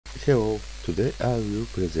Hello, today I will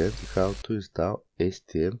present how to install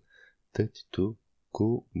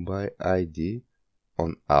STM32CubeIDE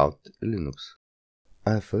on alt Linux.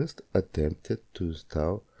 I first attempted to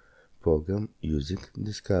install program using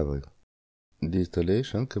Discover. The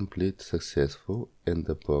installation completed successful and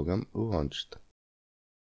the program launched.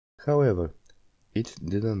 However, it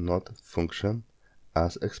did not function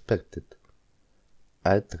as expected.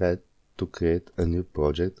 I tried to create a new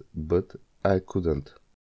project, but I couldn't.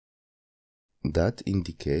 That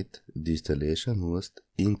indicates the installation was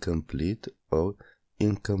incomplete or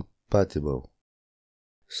incompatible.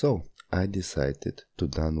 So I decided to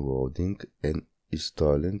downloading and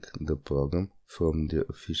installing the program from the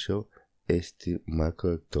official ST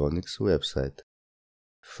Microelectronics website.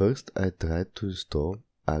 First I tried to install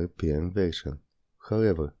RPM version.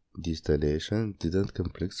 However, the installation didn't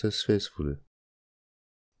complete successfully.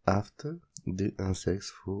 After the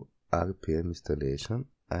unsuccessful RPM installation,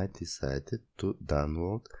 I decided to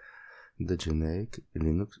download the generic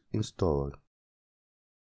Linux installer.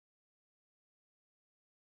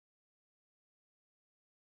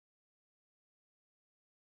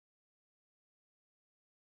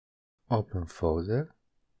 Open folder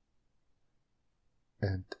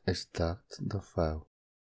and extract the file.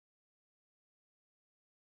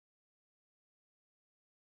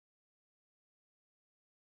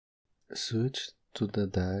 Switch to the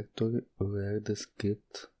directory where the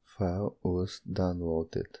script file was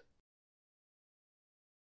downloaded.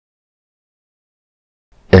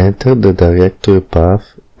 Enter the directory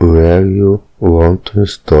path where you want to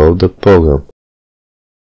install the program.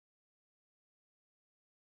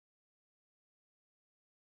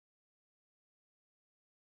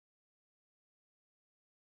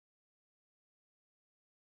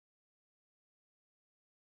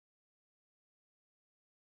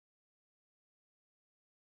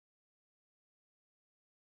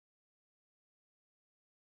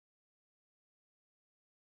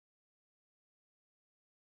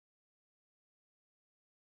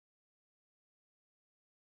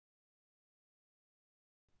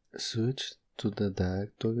 Switch to the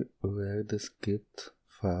directory where the script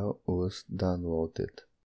file was downloaded.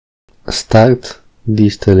 Start the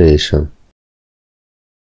installation.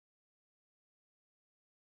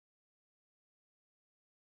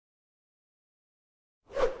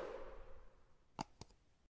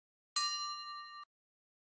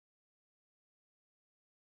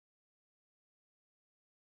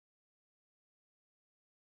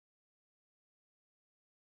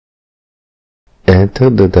 Enter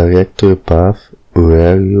the directory path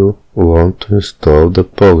where you want to install the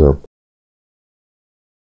program.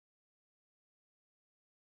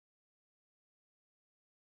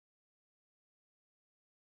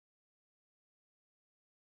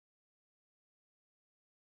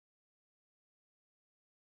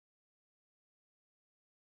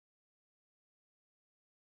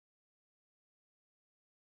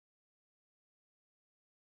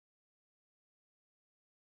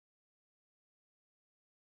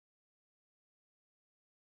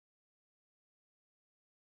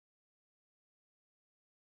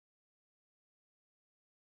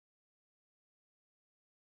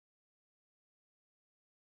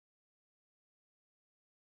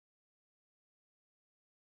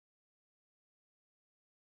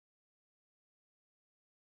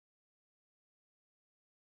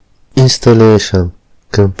 Installation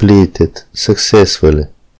completed successfully.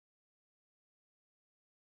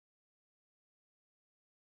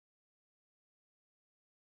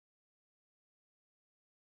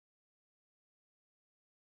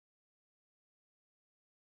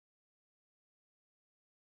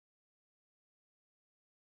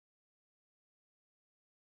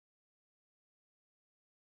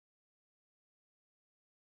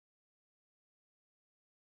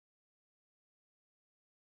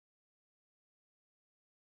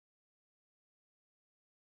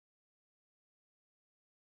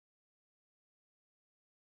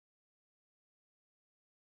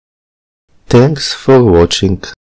 Thanks for watching.